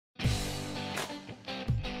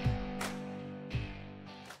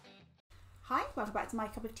Hi, welcome back to My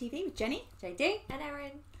Cup of TV with Jenny, JD and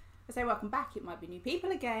Erin. I say welcome back. It might be new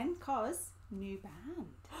people again, cause new band.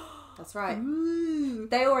 That's right. Ooh.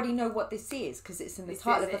 They already know what this is because it's in the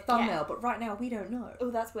title of the thumbnail, yeah. But right now we don't know.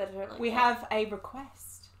 Oh, that's weird. I don't like We that. have a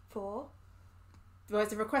request. For?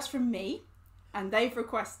 There's a request from me, and they've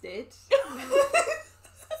requested. Is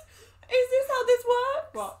this how this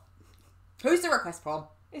works? What? Who's the request from?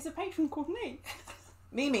 It's a patron called me.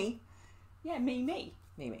 Mimi. Yeah, me.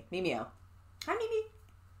 Mimi-o. Hi, Mimi.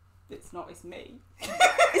 It's not, it's me. Is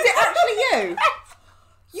it actually you?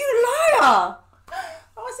 You liar!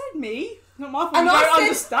 Oh, I said me. Not my fault. And You don't I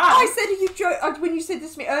understand. said, are you when you said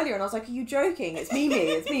this to me earlier, and I was like, are you joking? It's Mimi.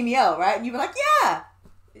 It's Mimi-o, right? And you were like, yeah.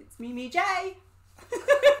 It's Mimi J.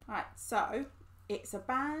 Right, so it's a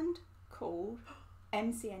band called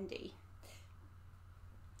MCND.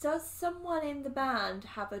 Does someone in the band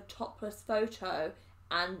have a topless photo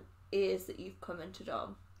and ears that you've commented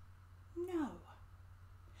on? No.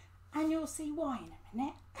 And you'll see why in a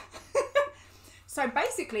minute. So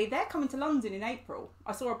basically, they're coming to London in April.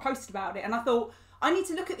 I saw a post about it and I thought, I need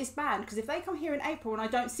to look at this band because if they come here in April and I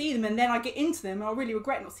don't see them and then I get into them, I'll really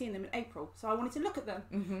regret not seeing them in April. So I wanted to look at them.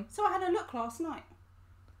 Mm-hmm. So I had a look last night.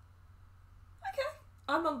 Okay.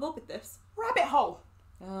 I'm on board with this. Rabbit hole.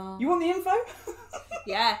 You want the info?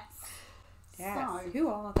 Yes. Yes. So, Who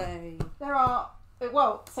are they? there are,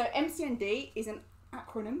 so MCND is an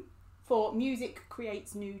acronym for Music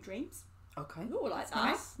Creates New Dreams. Okay. Ooh, I like that.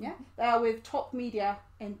 Nice. Yeah. They are with Top Media,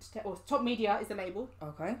 Top Media is the label.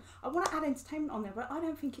 Okay. I want to add entertainment on there, but I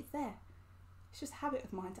don't think it's there. It's just a habit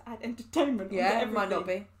of mine to add entertainment. Yeah, onto it might not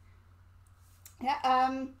be.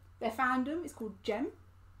 Yeah. Their fandom is called Gem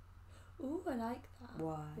Ooh, I like that.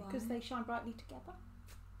 Why? because they shine brightly together.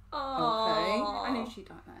 Oh. I knew she'd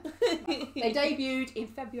like that. They debuted in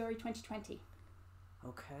February 2020.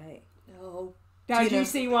 Okay. Oh. Now do you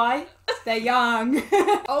see why? They're young.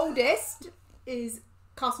 Oldest is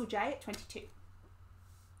Castle J at 22.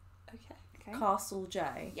 Okay. Castle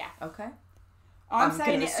J. Yeah. Okay. I'm going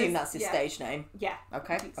saying to it assume as, that's his stage name. Yeah.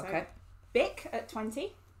 Okay. I think so. Okay. Bic at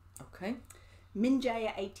 20. Okay. Min Jae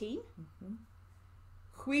at 18. Mm-hmm.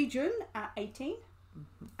 Hui Jun at 18.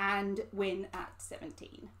 Mm-hmm. And Win at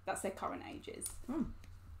 17. That's their current ages.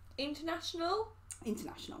 International?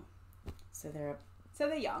 International. So they're So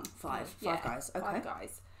they're young. five Yeah, guys. Okay. 5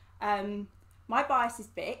 guys. My bias is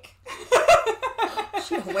Bic.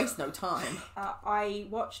 She don't waste no time. I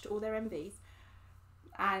watched all their MVs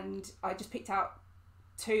and I just picked out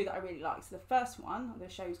 2 that I really liked. So the first one, the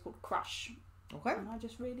show is called Crush. Okay. And I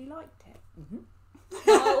just really liked it.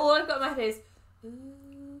 Mm-hmm. All I've got in my head is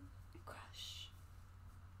ooh, crush.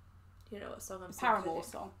 Do you know what song I'm singing? Paramore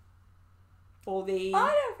song. Or the...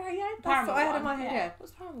 I don't know. Yeah, that's Paramore what I had one, in my head. yeah. Yeah.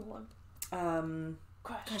 What's Paramore one?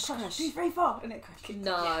 Crush, Crush. 2, 3, 4. And it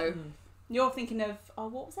No. Yeah. You're thinking of,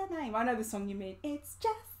 what was that name? I know the song you mean. It's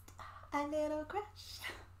just a little crush.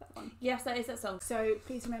 That one. Yes, that is that song. So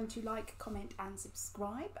please remember to like, comment and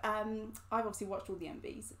subscribe. I've obviously watched all the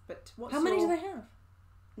MVs, but what's How many do they have?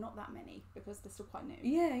 Not that many, because they're still quite new.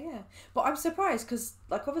 Yeah. But I'm surprised because,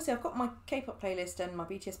 like, obviously I've got my K-pop playlist and my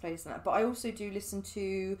BTS playlist and that, but I also do listen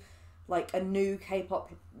to, like, a new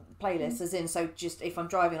K-pop playlist, as in, so just if I'm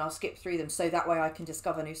driving, I'll skip through them, so that way I can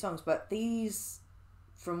discover new songs. But these,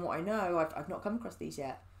 from what I know, I've not come across these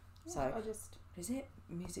yet. Yeah, So, is it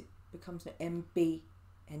Music Becomes an MCND?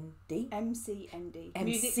 MCND. MCND,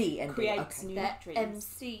 Music creates okay. new They're dreams.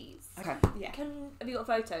 MCs. Okay. Yeah. Have you got a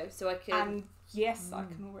photo so I can? And yes, I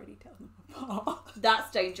can already tell them apart. That's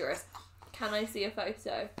dangerous. Can I see a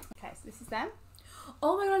photo? Okay, so this is them.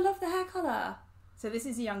 Oh my god, I love the hair colour. So this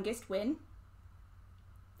is the youngest, Win.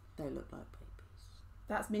 They look like babies.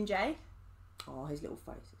 That's Min Jae. Oh, his little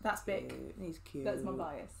face. Is That's Bic. cute. He's cute. That's my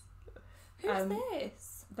bias. Who's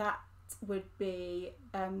this? That would be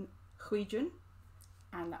Hui Jun,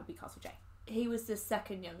 and that would be Castle J. He was the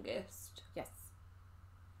second youngest. Yes.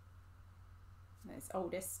 And it's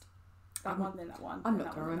oldest. That one, then that one. I'm then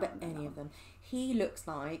not that going to one, remember then that one, then any that of them. He looks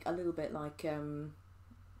like a little bit like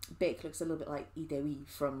Bic looks a little bit like Idewi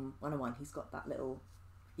from 101. He's got that little,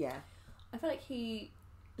 yeah. I feel like he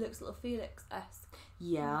looks a little Felix-esque.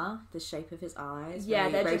 Yeah, the shape of his eyes. Yeah,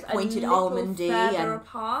 very, they're very just pointed, a little almondy, further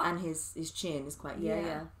apart. and his chin is quite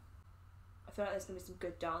yeah. I feel like there's going to be some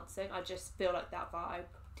good dancing. I just feel like that vibe.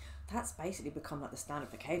 That's basically become like the standard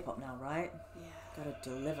for K-pop now, right? Yeah. Gotta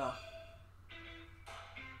deliver.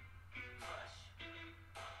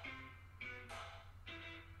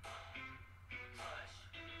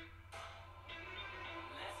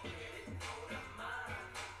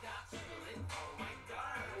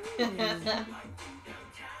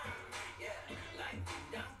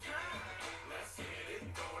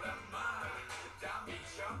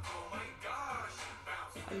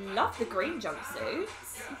 I love the green jumpsuits.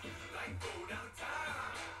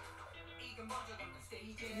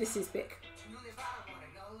 This is big.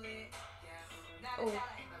 Oh,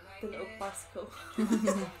 the little bicycle.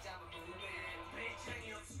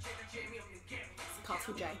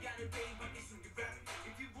 Castle J.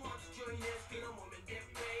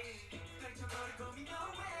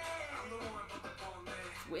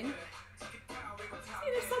 Win.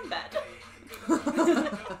 In a sunbed.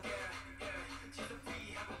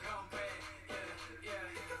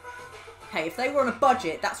 Hey, if they were on a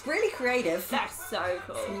budget, that's really creative. That's so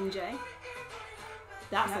cool. Slim J.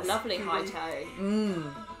 That's Yes, a lovely really. high tone.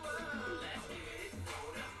 Mm.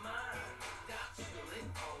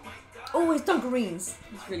 Oh, his dungarees.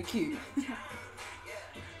 It's really cute.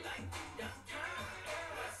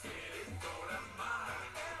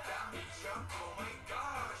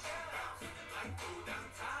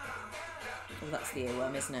 Oh, that's the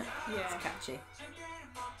earworm, isn't it? Yeah. It's catchy.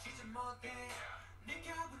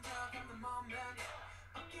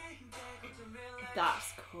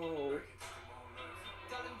 That's cool.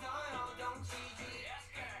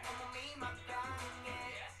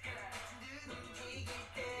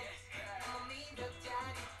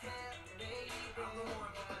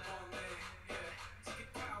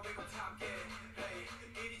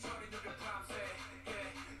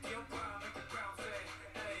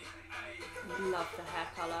 Love the hair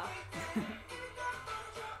colour.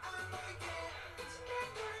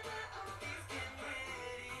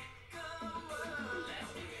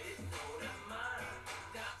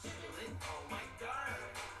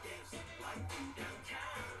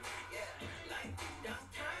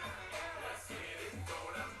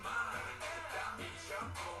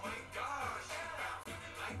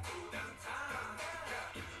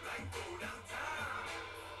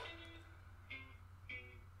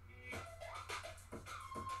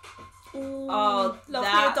 Oh, lovely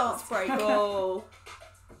that's dance break. cool.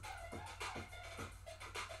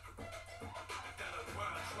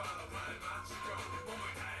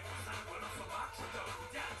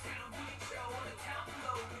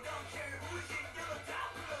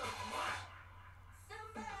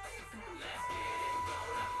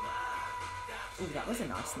 Oh, that was a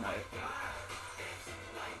nice note.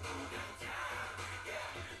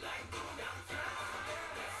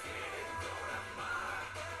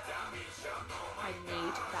 I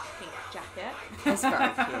need that pink jacket. It's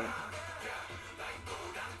very cute.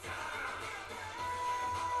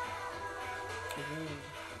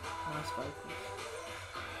 Ooh, nice vocals.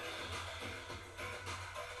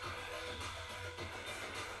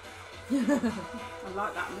 I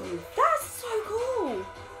like that move. That's so cool.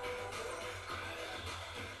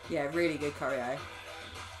 Yeah, really good choreo.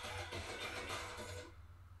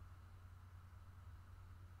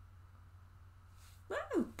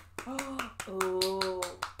 Woo! Oh.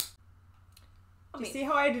 I Do you mean, see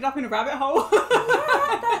how I ended up in a rabbit hole?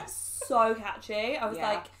 that's so catchy. I was Yeah.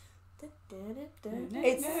 like,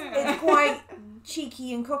 It's quite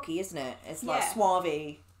cheeky and cocky, isn't it? It's like Yeah.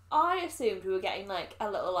 suave. I assumed we were getting like a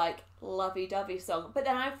little like lovey-dovey song, but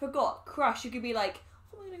then I forgot crush. You could be like,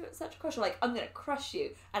 oh, I'm gonna get such a crush, or like I'm gonna crush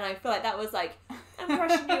you, and I feel like that was like I'm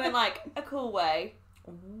crushing you in like a cool way.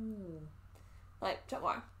 Ooh. Like, don't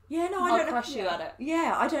worry, Yeah, no, I I'll don't know. crush you at it.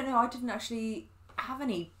 Yeah, I don't know. I didn't actually have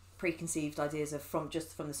any preconceived ideas of from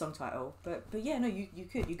the song title, but yeah, no, you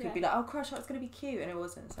could be like, oh, crush, it's gonna be cute, and it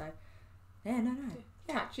wasn't. So yeah, no.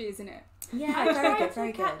 Yeah, Catchy, isn't it? yeah, I very tried good, to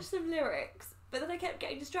very catch good. some lyrics, but then I kept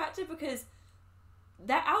getting distracted because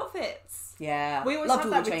their outfits. Yeah, We always loved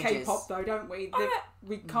have all that the with changes. K-pop though, don't we? Oh,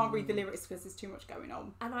 We can't read the lyrics because there's too much going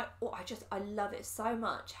on. And I love it so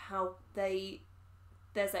much how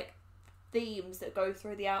there's like themes that go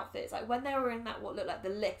through the outfits. Like when they were in that what looked like the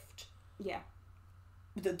lift. Yeah.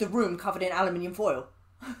 The room covered in aluminium foil.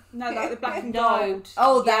 No, like the black and No. gold.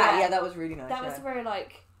 Oh, that Yeah. yeah, that was really nice. That yeah. was very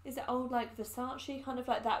like, is it old like Versace kind of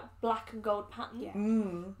like that black and gold pattern?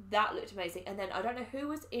 Yeah. That looked amazing. And then I don't know who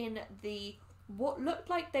was in the what looked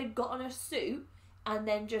like they'd got on a suit and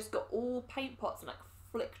then just got all paint pots and like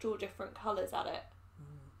flicked all different colours at it.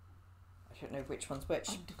 I don't know which one's which.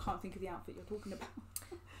 I can't think of the outfit you're talking about.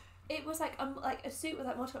 It was like a suit with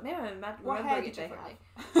like multiple. Maybe I'm What hair remembering did it they differently.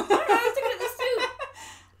 have? I don't know. I was looking at the suit.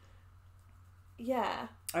 Yeah.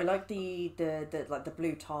 I like the like the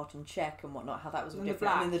blue tartan check and whatnot. How that was all And the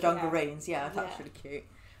different. And then the black, dungarees. Yeah, that was Yeah. really cute.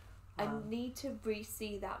 I need to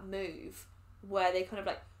re-see that move where they kind of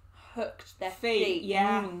like hooked their Feet, feet.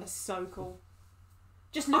 yeah. That's so cool.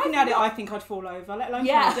 Just looking at it, I think I'd fall over, let alone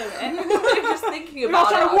Yeah. trying to do it. Just thinking If I was about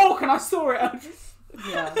trying it. to walk and I saw it, I'd just...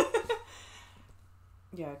 Yeah.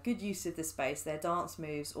 Yeah, good use of the space. Their dance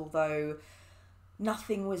moves, although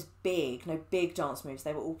nothing was big, no big dance moves.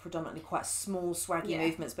 They were all predominantly quite small, swaggy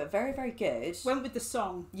movements, but very, very good. Went with the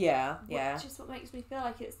song. Yeah. Which is what makes me feel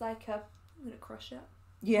like it's like I'm gonna crush it.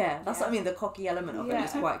 Yeah, that's what I mean. The cocky element of it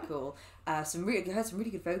was Yeah. quite cool. Heard some really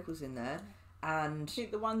good vocals in there, and I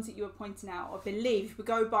think the ones that you were pointing out, I believe, if we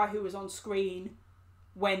go by who was on screen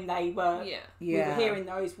when they were, we were hearing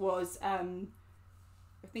those was, I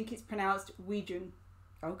think it's pronounced Weijun.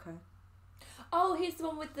 Okay. Oh, he's the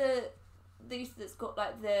one with the that's got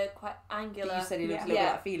like the quite angular. But you said he looks a little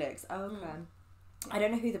bit like Felix. Oh, okay. I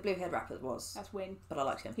don't know who the blue haired rapper was. That's Win. But I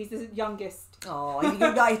liked him. He's the youngest. Oh,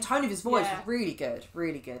 the tone of his voice was really good.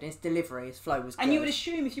 Really good. His delivery, his flow was good. And you would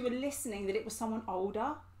assume if you were listening that it was someone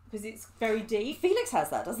older, because it's very deep. Felix has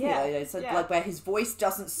that, doesn't he? So like where his voice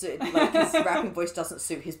doesn't suit, like his rapping voice doesn't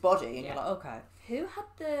suit his body, and you're like, okay. Who had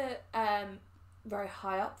the very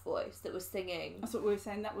high up voice that was singing? That's what we were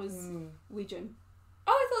saying. That was Weijun.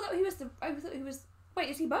 Oh, I thought that he was the. I thought he was. Wait,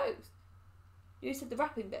 is he both? You said the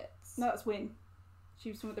rapping bits. No, that's Win. She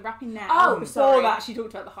was talking about the rapping now. Oh, before sorry. that, she talked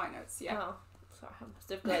about the high notes. Yeah. Oh, sorry, I must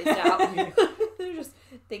have glazed out. I was just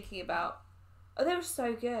thinking about. Oh, they were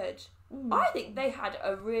so good. I think they had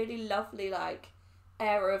a really lovely like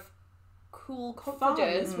air of cool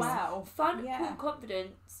confidence as well. Fun, cool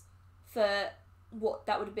confidence for what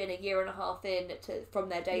that would have been a year and a half from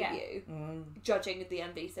their debut. Judging the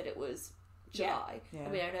MV said it was July. I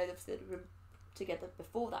mean, I know they've been together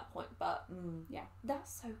before that point, but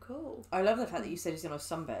that's so cool. I love the fact that you said he's in a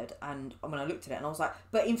sunbed, and when I looked at it and I was like,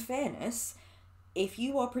 but in fairness, if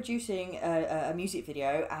you are producing a music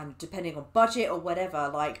video and depending on budget or whatever,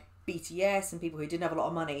 like BTS and people who didn't have a lot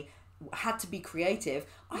of money had to be creative,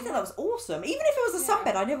 I thought that was awesome. Even if it was a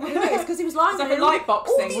sunbed, I never really noticed because he was lying like there. a light box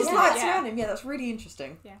all thing, these wasn't lights it? around him. Yeah, that's really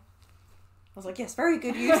interesting. Yeah. I was like, yes, very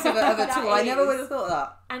good use of a tool. I never would have thought of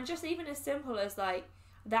that. And just even as simple as like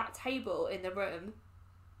that table in the room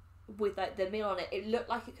with like the meal on it, it looked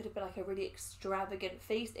like it could have been like a really extravagant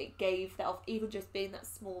feast. It gave that off, even just being that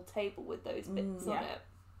small table with those bits on it.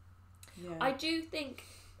 Yeah. I do think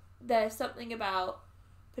there's something about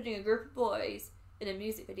putting a group of boys in a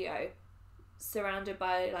music video surrounded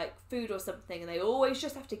by like food or something, and they always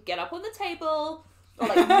just have to get up on the table or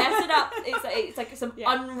like mess it up. It's like some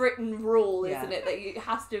unwritten rule, isn't it, that it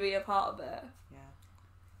has to be a part of it.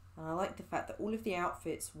 And I like the fact that all of the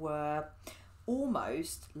outfits were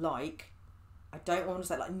almost like, I don't want to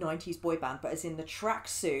say like 90s boy band, but as in the track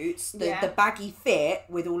suits, the baggy fit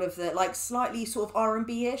with all of the like slightly sort of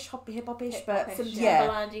R&B-ish, hip-hop-ish, but some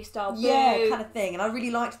Timberland-y style boots. Kind of thing. And I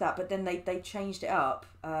really liked that, but then they changed it up.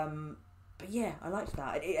 But yeah, I liked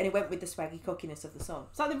that. And it went with the swaggy cockiness of the song.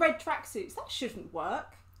 So the red tracksuits, that shouldn't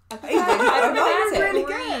work. I prefer really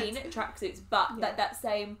green good. tracksuits, but that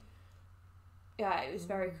same... Yeah, it was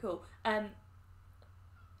very cool.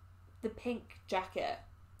 The pink jacket.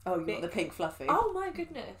 Oh, you got the pink fluffy. Oh my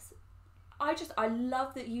goodness. I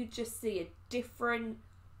love that you just see a different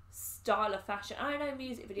style of fashion. I know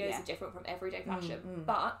music videos are different from everyday fashion,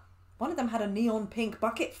 but... One of them had a neon pink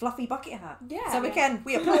fluffy bucket hat. Yeah. So again,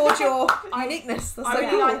 we applaud your uniqueness. That's I so really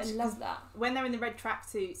cool. liked I love that. When they're in the red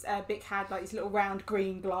tracksuits, Bic had like these little round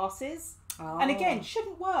green glasses. Oh. And again,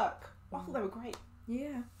 shouldn't work. I thought they were great.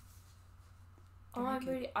 Yeah. Oh, I'm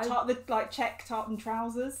really... The like check tartan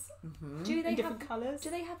trousers. Mm-hmm. Do they in different colours. Do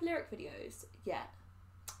they have lyric videos yet?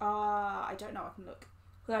 I don't know. I can look.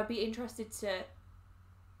 Well, I'd be interested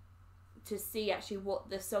to see actually what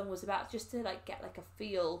the song was about, just to like get like a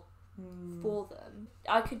feel for them.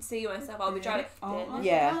 I could see myself. I'll be driving.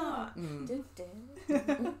 Yeah.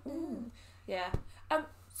 Yeah.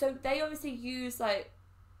 So they obviously use like,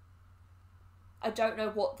 I don't know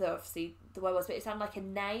what the word was, but it sounded like a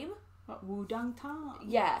name. Like Wudang Tang.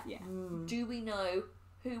 Yeah. Yeah. Do we know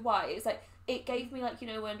who? Why? It's like it gave me like, you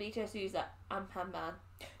know, when BTS used that Ampan Man.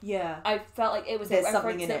 Yeah. I felt like it was There's a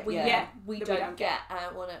something reference in that it, we yeah. we That don't get, and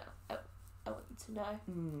I want to know.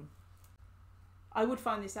 I would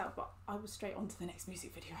find this out, but I was straight on to the next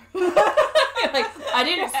music video. Like I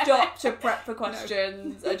didn't stop to prep for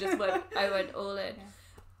questions. No. I went all in.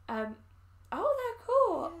 Yeah. Oh, they're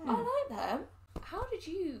cool. Yeah. I like them. How did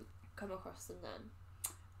you come across them then?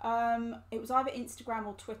 It was either Instagram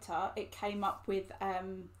or Twitter. It came up with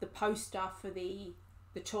the poster for the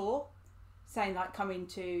tour, saying like coming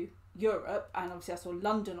to Europe, and obviously I saw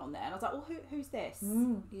London on there, and I was like, well, who's this?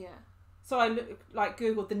 Yeah. So I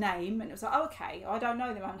googled the name, and it was like, oh, okay, I don't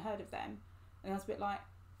know them, I haven't heard of them, and I was a bit like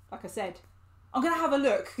I said, I'm gonna have a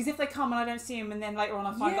look, because if they come and I don't see them, and then later on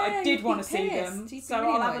I find that I did want to see them, so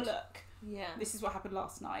I'll have a look. Yeah. This is what happened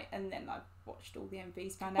last night, and then I watched all the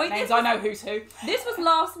MVs, found out names. I know who's who. This was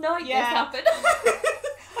last night. Yeah. This happened.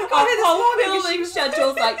 Our whole filming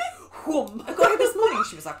schedule's like, Boom. I got it this morning.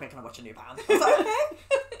 She was like, "When can I watch a new band?" I was like,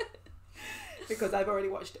 "Okay." Because I've already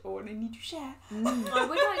watched it all and I need to share. I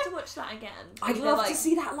would like to watch that again. I'd love to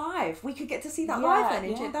see that live. We could get to see that live then.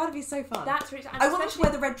 Yeah. That would be so fun. That's really, I want them to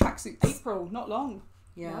wear the red tracksuits. April, not long.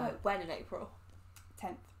 Yeah. No, when in April?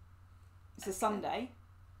 10th. It's a Sunday.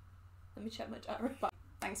 Let me check my diary.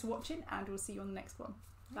 Thanks for watching and we'll see you on the next one.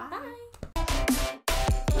 Bye.